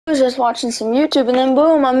I was just watching some YouTube and then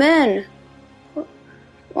boom, I'm in.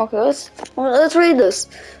 Okay, let's read this.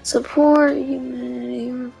 Support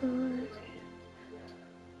humanity.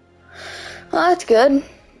 Oh, that's good.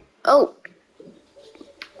 Oh.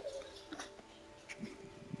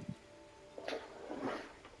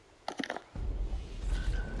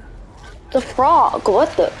 The frog, what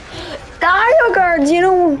the? The IO guards, you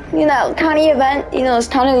know, tiny event, those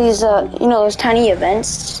tiny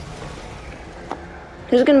events.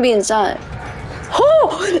 Who's gonna be inside?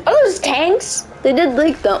 Oh, are those tanks? They did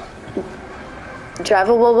leak them.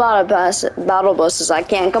 Drivable battle buses, I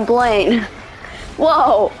can't complain.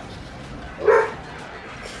 Whoa.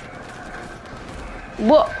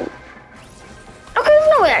 Whoa. Okay, there's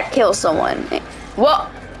no way I kill someone. Whoa.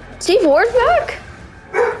 C4's back?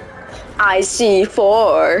 I see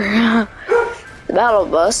 4. The battle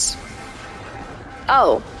bus.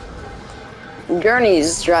 Oh.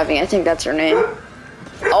 Journey's driving, I think that's her name.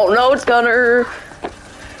 Oh no, it's Gunner.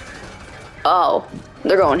 Oh,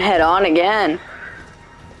 they're going head on again.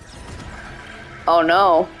 Oh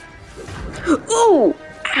no. Ooh,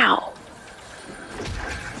 ow.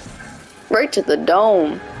 Right to the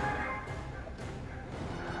dome.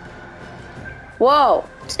 Whoa.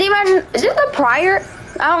 Can you imagine, is it the Prior?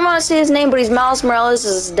 I don't want to say his name, but he's Miles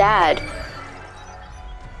Morales' dad.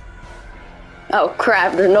 Oh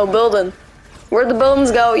crap, there's no building. Where'd the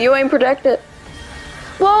buildings go? You ain't protected.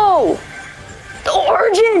 Whoa! The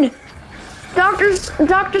Origin! Dr.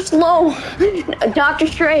 Slow. Doctor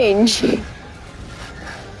Strange.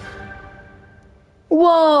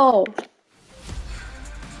 Whoa!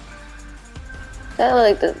 I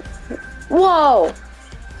like the. Whoa!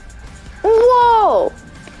 Whoa!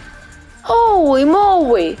 Holy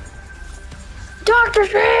moly! Doctor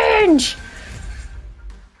Strange!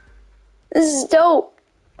 This is dope.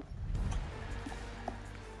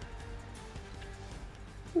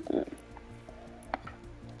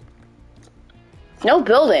 No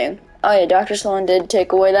building. Oh yeah, Dr. Sloan did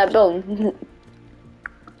take away that building.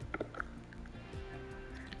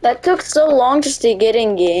 That took so long just to get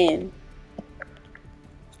in game.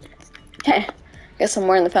 Guess I'm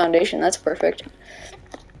wearing the foundation, that's perfect.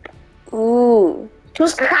 Ooh.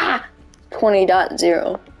 20.0.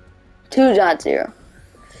 2.0.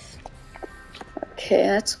 Okay,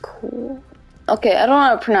 that's cool. Okay, I don't know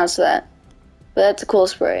how to pronounce that. But that's a cool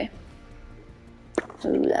spray.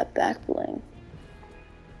 Ooh, that back bling.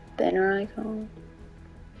 Banner icon.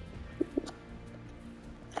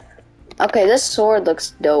 Okay, this sword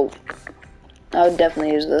looks dope. I would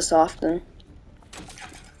definitely use this often.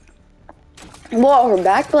 Whoa, her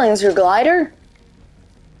back bling's her glider?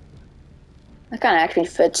 That kind of actually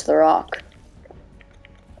fits the rock.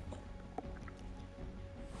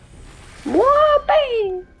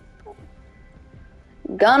 Whoopee!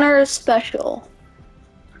 Gunner Special.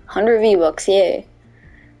 100 V-Bucks, yay.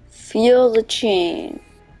 Feel the chain.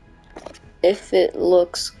 If it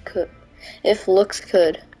looks good. If looks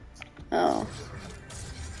could. Oh.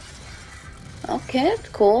 Okay, that's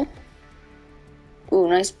cool. Ooh,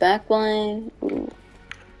 nice backline. Ooh.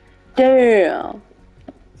 Damn.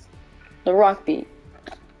 The rock beat.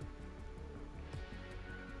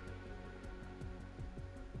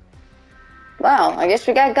 Wow, I guess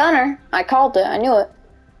we got Gunner. I called it, I knew it.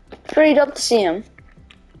 Pretty dope to see him.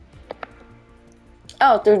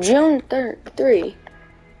 Oh, through June 3.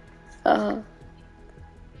 Oh,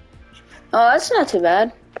 that's not too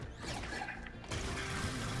bad.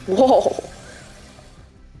 Whoa.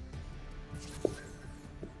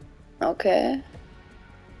 Okay.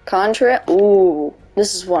 Contract. Ooh,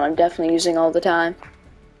 this is one I'm definitely using all the time.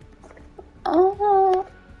 Oh,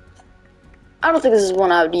 I don't think this is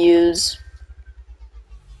one I would use.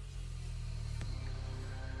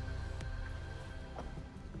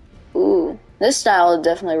 Ooh, this style would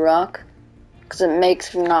definitely rock, because it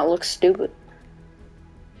makes me not look stupid.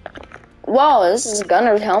 Wow, this is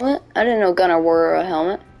Gunner's helmet? I didn't know Gunner wore a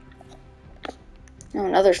helmet. Oh,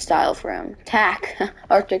 another style for him. TAC.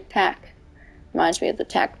 Arctic TAC. Reminds me of the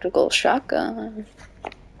tactical shotgun.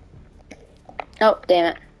 Oh,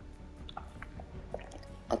 damn it.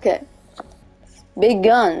 Okay. Big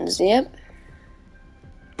guns, yep.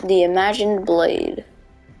 The imagined blade.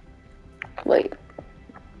 Wait.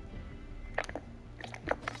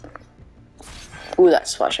 Ooh, that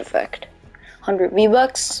splash effect. 100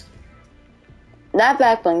 V-Bucks. That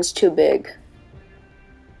backbling's too big.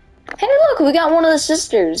 Hey, look, we got one of the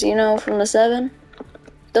sisters, you know, from the 7.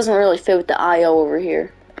 Doesn't really fit with the IO over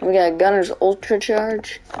here. We got Gunner's Ultra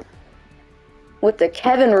Charge. With the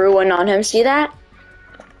Kevin ruin on him, see that?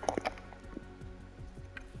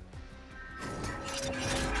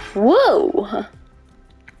 Whoa!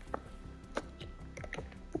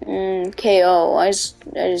 KO. I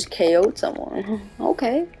just KO'd someone.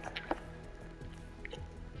 Okay.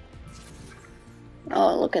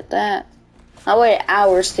 Oh, look at that. I waited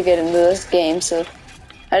hours to get into this game, so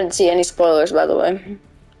I didn't see any spoilers, by the way.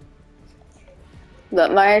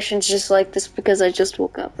 But my action's just like this because I just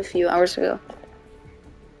woke up a few hours ago.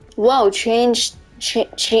 Whoa, change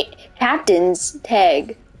captain's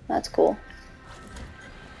tag. That's cool.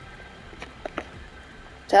 Is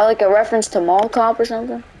that like a reference to Mall Cop or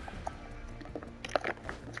something?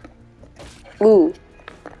 Ooh,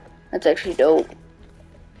 that's actually dope.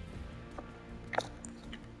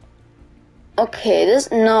 Okay,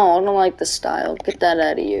 no, I don't like the style. Get that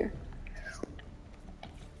out of here.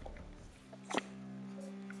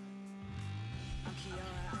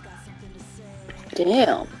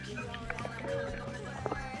 Damn.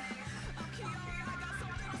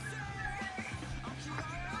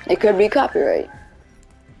 It could be copyright.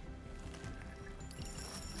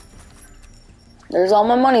 There's all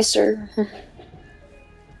my money, sir.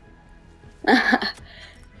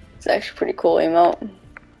 It's actually pretty cool emote.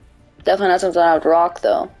 Definitely not something I would rock,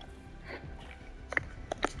 though.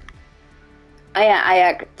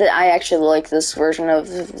 I actually like this version of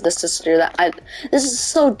the sister. This is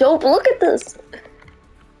so dope. Look at this.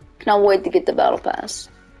 Cannot wait to get the battle pass.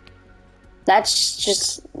 That's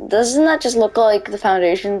just, doesn't that just look like the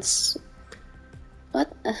Foundations?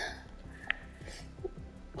 What?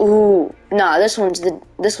 Ooh, nah. This one's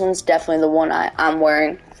definitely the one I'm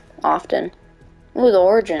wearing often. Ooh, the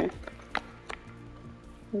Origin.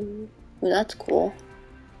 Ooh, that's cool.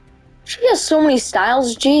 She has so many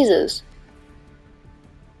styles. Jesus.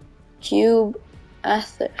 Cube,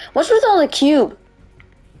 Ether. What's with all the cube?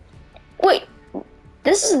 Wait,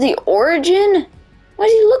 this is the Origin? Why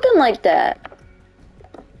is he looking like that?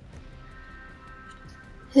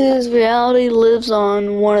 His reality lives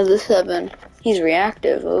on one of the 7. He's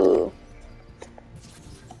reactive. Ooh.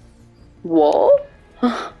 Whoa.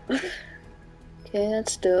 Okay,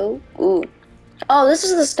 that's dope. Ooh. Oh, this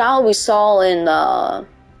is the style we saw in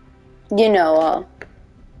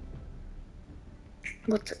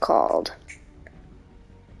what's it called?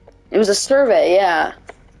 It was a survey, yeah.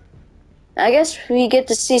 I guess we get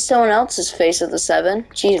to see someone else's face of the 7.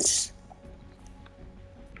 Jesus.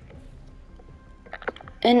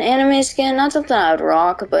 An anime skin, not something I would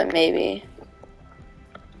rock, but maybe.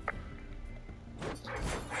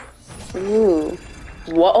 Ooh.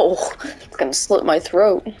 Whoa. It's gonna slit my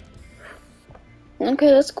throat. Okay,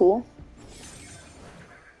 that's cool.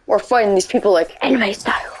 We're fighting these people like anime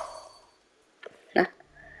style. Nah.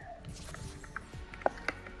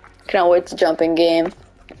 Cannot wait to jump in game.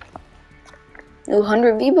 Ooh,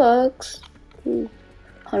 100 V-Bucks. Ooh,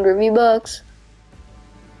 100 V-Bucks.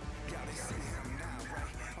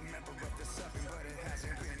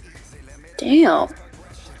 Damn.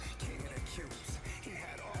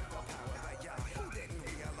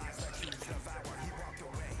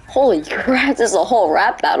 Holy crap, there's a whole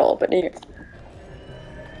rap battle up in here.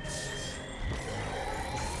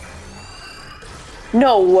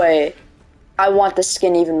 No way. I want the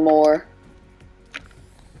skin even more.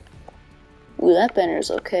 Ooh, that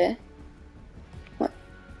banner's okay. What?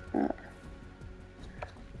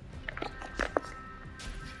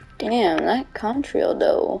 Damn, that contrail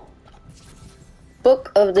though.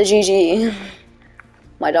 Book of the GG.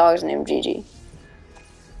 My dog's named GG.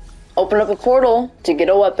 Open up a portal to get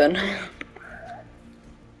a weapon.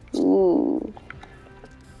 Ooh.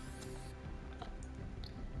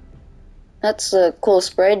 That's a cool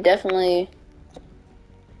spray, definitely.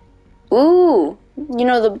 Ooh. You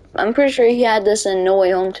know, I'm pretty sure he had this in No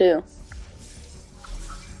Way Home too.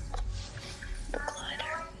 The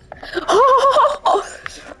glider. Oh!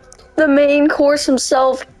 The main course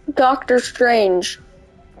himself, Doctor Strange.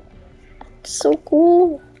 So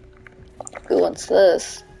cool. Ooh, what's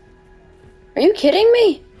this? Are you kidding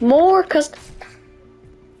me? More custom.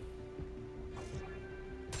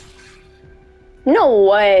 No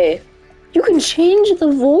way. You can change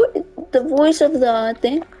the voice of the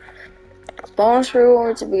thing. Bonus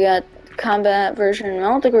rewards. We got combat version. I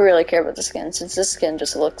don't think we really care about the skin since this skin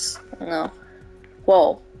just looks no.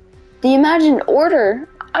 Whoa. The Imagined Order.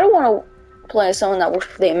 I don't want to play as someone that works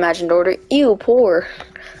for the Imagined Order. Ew, poor.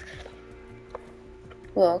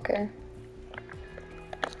 Well, okay.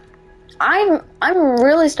 I'm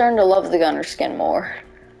really starting to love the Gunner skin more.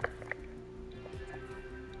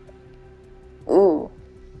 Ooh.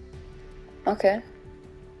 Okay.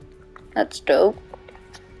 That's dope.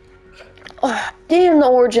 Oh, damn, the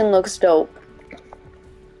Origin looks dope.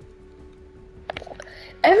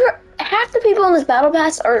 Half the people in this battle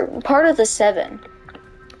pass are part of the 7.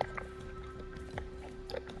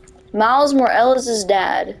 Miles Morales'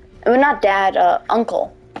 dad. I mean, not dad,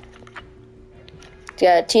 uncle. He's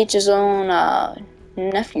gotta teach his own,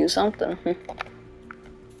 nephew something.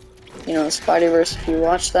 You know, the Spideyverse, if you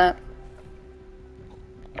watch that.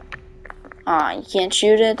 Ah, you can't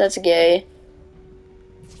shoot it? That's gay.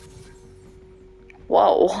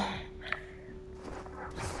 Whoa.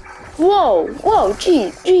 Whoa, whoa,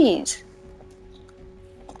 jeez.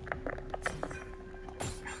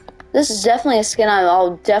 This is definitely a skin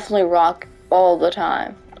I'll definitely rock all the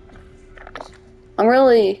time. I'm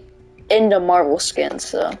really into Marvel skins,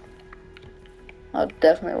 so I'll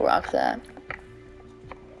definitely rock that.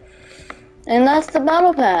 And that's the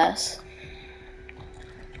battle pass.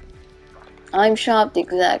 I'm shop the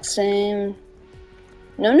exact same.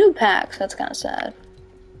 No new packs, that's kind of sad.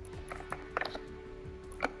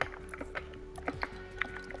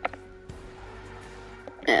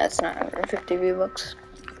 Yeah, it's 950 V-Bucks.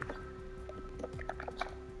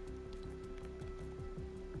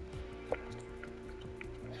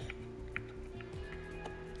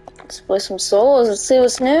 Let's play some solos, let's see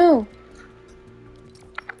what's new.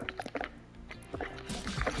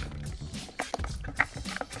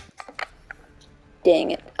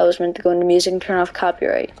 Dang it, I was meant to go into music and turn off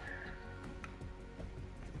copyright.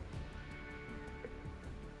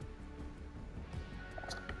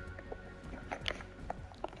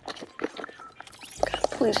 God,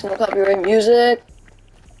 please no copyright music.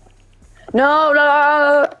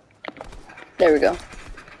 No. There we go.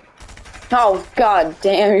 Oh, god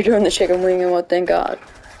damn, you're doing the chicken wing and what, thank god.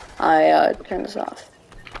 I turned this off.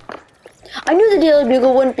 I knew the Daily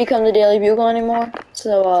Bugle wouldn't become the Daily Bugle anymore,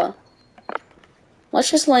 so, let's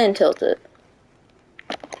just land tilt it.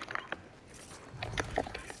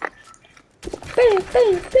 Bam,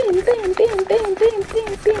 bam, bam, bam, bam, bam, bam,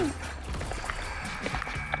 bam, bam.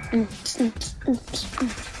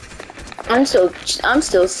 I'm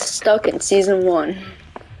still stuck in season 1.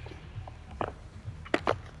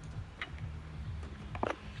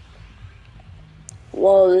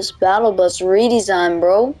 Whoa, this battle bus redesign,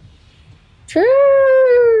 bro.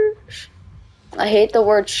 Sheesh. I hate the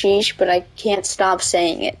word sheesh, but I can't stop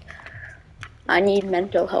saying it. I need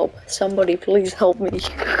mental help. Somebody please help me.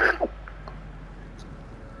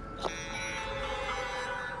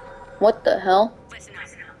 What the hell? Listen up.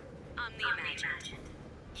 I'm the Imagined.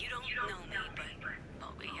 You don't know me,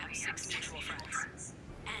 but we have 6 mutual friends.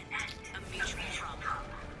 And a mutual problem.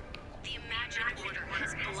 The Imagined Order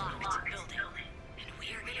has blocked the building. And we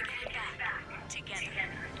are gonna get it back together.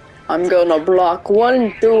 I'm gonna block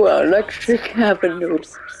 1 through Electric Avenue.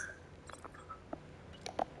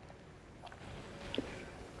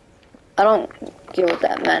 I don't get what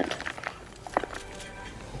that meant.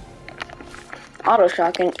 Auto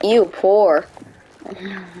shotgun, ew, poor.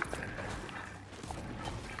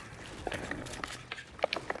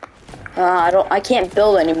 I can't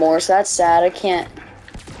build anymore, so that's sad. I can't.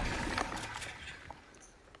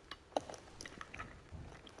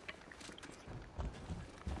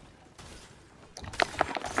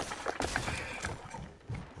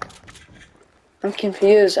 I'm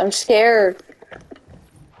confused. I'm scared.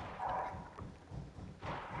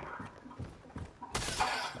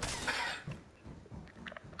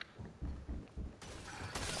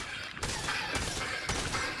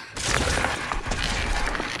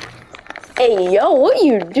 Hey, yo, what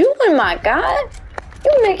you doing, my guy?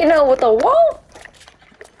 You making out with a wall?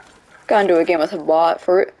 Gotta do a game with a bot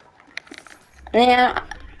for it. Nah,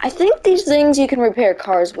 I think these things you can repair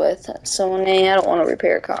cars with. So, nah, I don't want to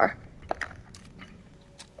repair a car.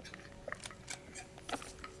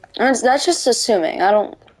 That's just assuming. I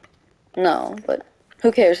don't know, but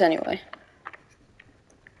who cares anyway?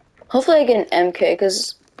 Hopefully I get an MK,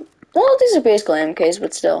 because, well, these are basically MKs,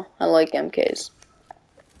 but still, I like MKs.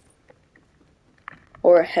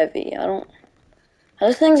 Or a heavy, I don't... Are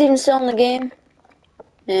those things even still in the game?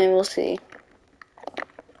 And we'll see.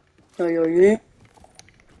 Yo. God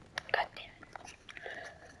damn it.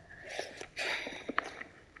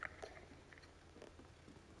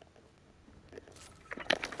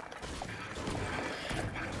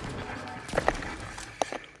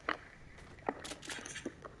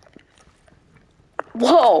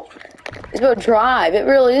 Whoa! It's about drive. It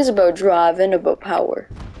really is about drive and about power.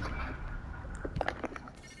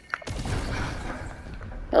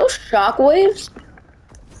 Those shockwaves?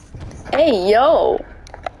 Hey, yo!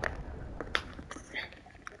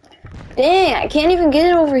 Dang, I can't even get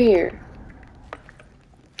it over here.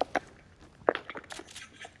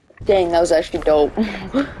 Dang, that was actually dope.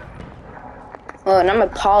 Oh, now my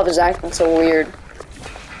paw is acting so weird.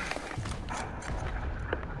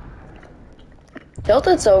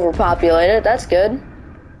 Tilted's overpopulated, that's good.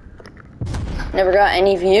 Never got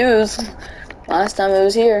any views last time it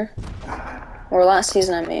was here. Or last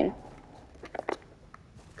season, I mean.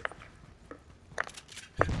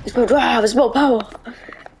 It's about drive, it's about power.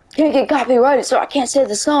 Can't get copyrighted, so I can't say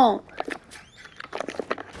the song.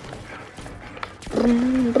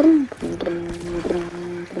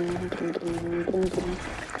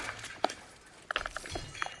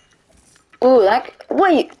 Ooh,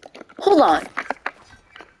 wait, hold on.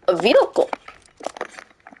 A vehicle.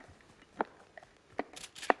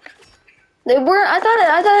 They weren't. I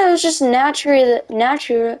thought it was just natural.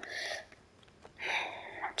 I'm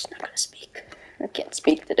just not gonna speak. I can't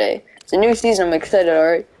speak today. It's a new season. I'm excited. All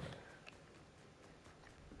right.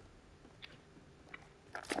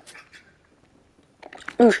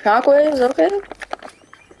 Ooh, shockwaves. Okay.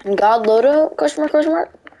 God loadout? Question mark? Question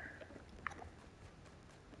mark?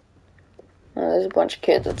 Oh, there's a bunch of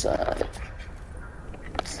kids outside.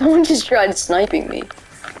 Someone just tried sniping me.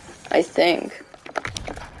 I think.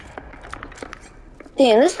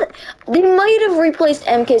 Damn, they might have replaced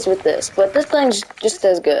MKs with this, but this thing's just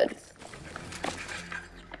as good.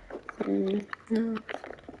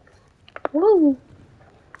 Whoa.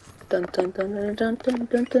 Dun dun dun dun dun dun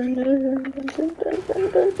dun dun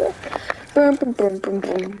dun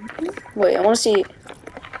dun. Wait, I want to see.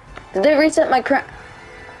 Did they reset my crown?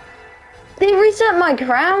 They reset my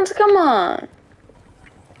crowns? Come on.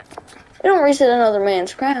 They don't reset another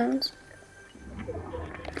man's crowns.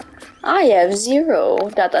 I have 0. ...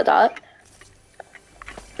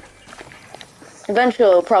 Eventually,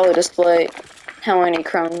 it'll probably display how many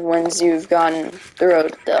crown wins you've gotten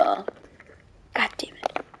throughout the... God damn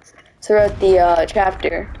it. Throughout the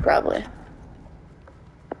chapter, probably.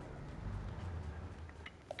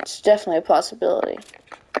 It's definitely a possibility.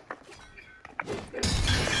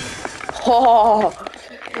 Oh,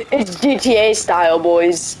 it's GTA style,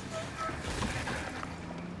 boys.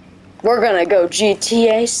 We're gonna go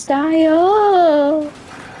GTA style.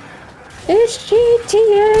 It's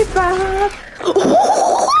GTA 5.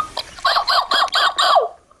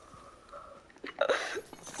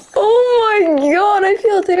 Oh my god, I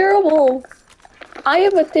feel terrible. I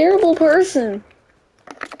am a terrible person.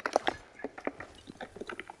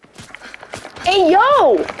 Hey,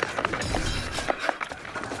 yo!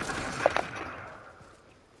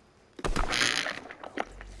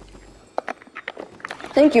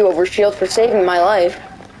 Thank you, Overshield, for saving my life.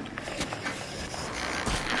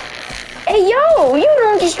 Hey, yo! You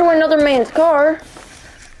don't destroy another man's car.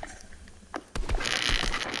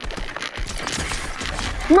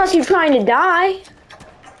 Unless you're trying to die.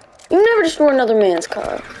 You never destroy another man's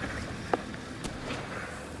car.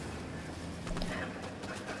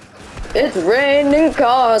 It's raining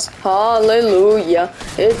cars, hallelujah.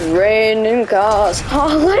 It's raining cars,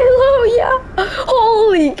 hallelujah.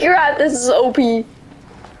 Holy crap, this is OP.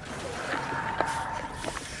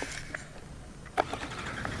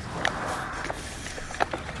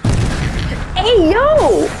 Hey,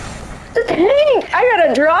 yo! The tank! I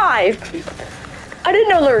gotta drive! I didn't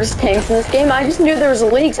know there was tanks in this game. I just knew there was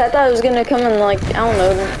leaks. I thought it was gonna come in, like, I don't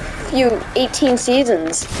know, a few 18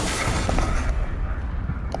 seasons.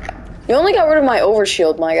 You only got rid of my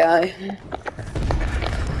overshield, my guy.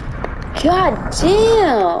 God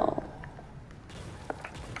damn!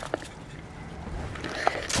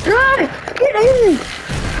 Drive! Get in!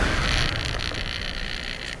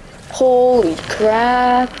 Holy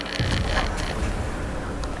crap.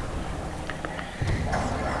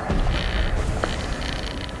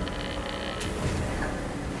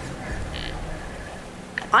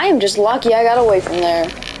 I am just lucky I got away from there.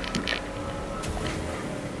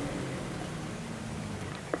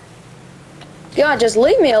 God, just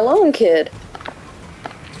leave me alone, kid.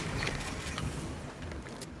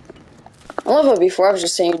 I love how before I was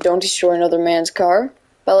just saying don't destroy another man's car.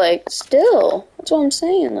 But, like, still, that's what I'm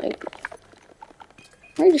saying. Like,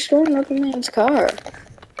 why are you destroying another man's car?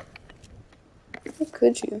 How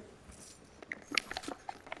could you?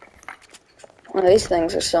 One of these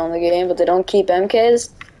things are still in the game, but they don't keep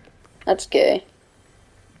MKs? That's gay.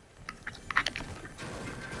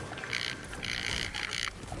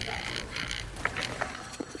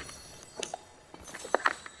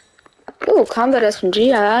 Ooh, combat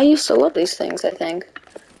SMG. I used to love these things, I think.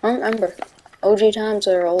 I don't remember. OG times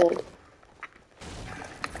are old.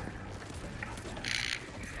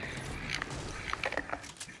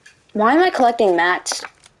 Why am I collecting mats?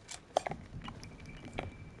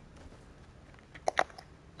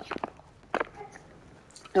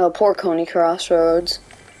 Oh, poor Coney Crossroads.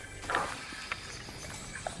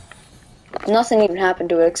 Nothing even happened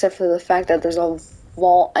to it except for the fact that there's a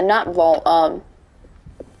vault, you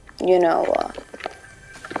know what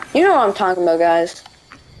I'm talking about, guys.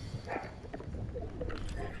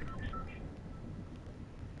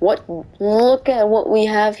 What? Look at what we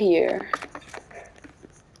have here.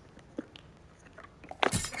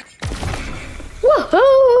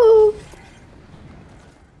 Woohoo!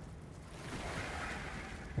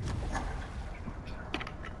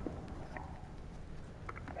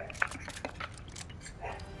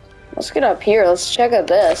 Let's get up here. Let's check out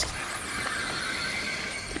this.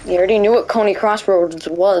 You already knew what Coney Crossroads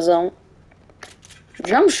was, though.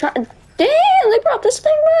 Jump shot. Damn, they brought this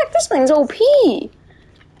thing back. This thing's OP.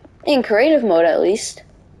 In creative mode, at least.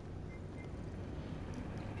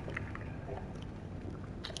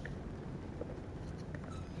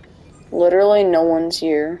 Literally no one's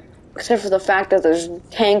here. Except for the fact that there's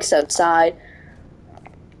tanks outside.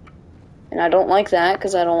 And I don't like that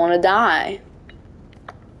because I don't want to die.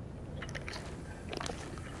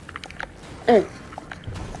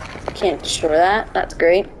 Can't destroy that. That's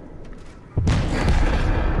great.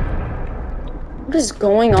 What is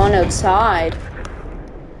going on outside?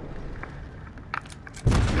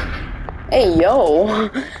 Hey, yo.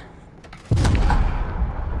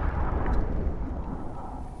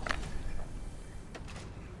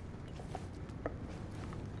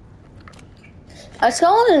 I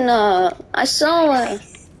saw If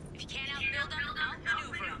you can't outbuild them,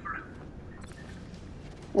 outmaneuver them.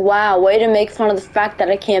 Wow, way to make fun of the fact that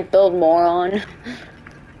I can't build moron.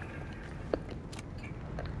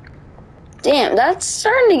 Damn, that's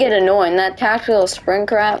starting to get annoying, that tactical sprint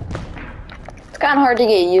crap. It's kind of hard to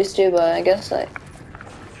get used to, but I guess I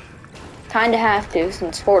kind of have to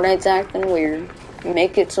since Fortnite's acting weird.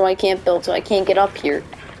 Make it so I can't build, so I can't get up here.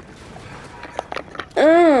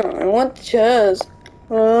 I want the chest.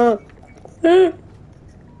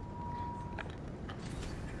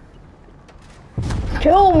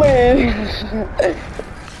 Kill me!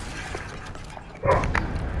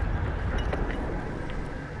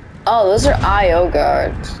 Oh, those are IO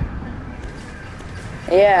guards.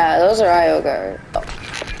 Yeah, those are IO guards.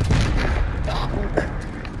 Oh.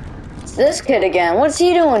 It's this kid again. What's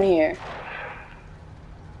he doing here?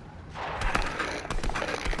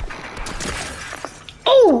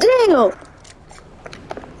 Oh, damn!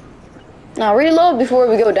 Now reload before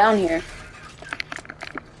we go down here.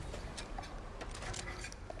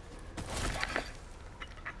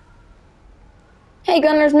 Hey,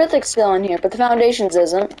 Gunner's Mythic's still in here, but the Foundations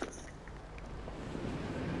isn't.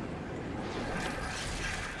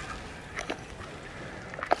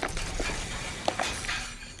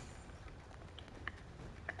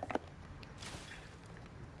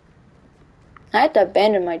 I had to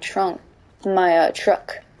abandon my truck. Not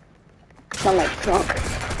my trunk.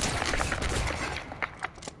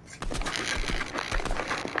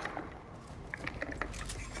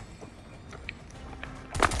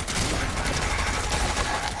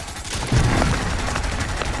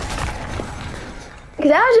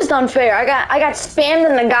 That was just unfair. I got spammed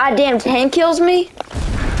and the goddamn tank kills me.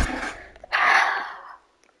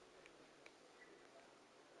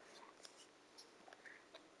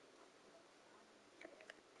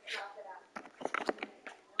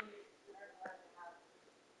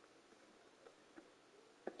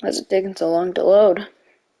 Why's it taking so long to load?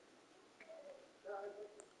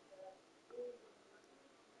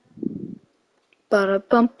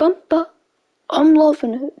 Ba-da-bum-bum-ba. I'm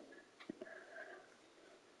loving it.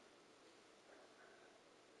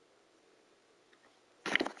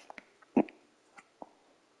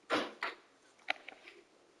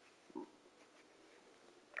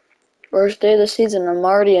 First day of the season, I'm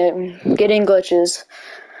already getting glitches.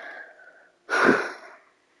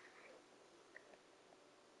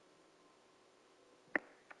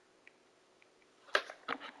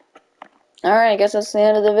 Alright, I guess that's the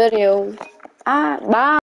end of the video. Bye.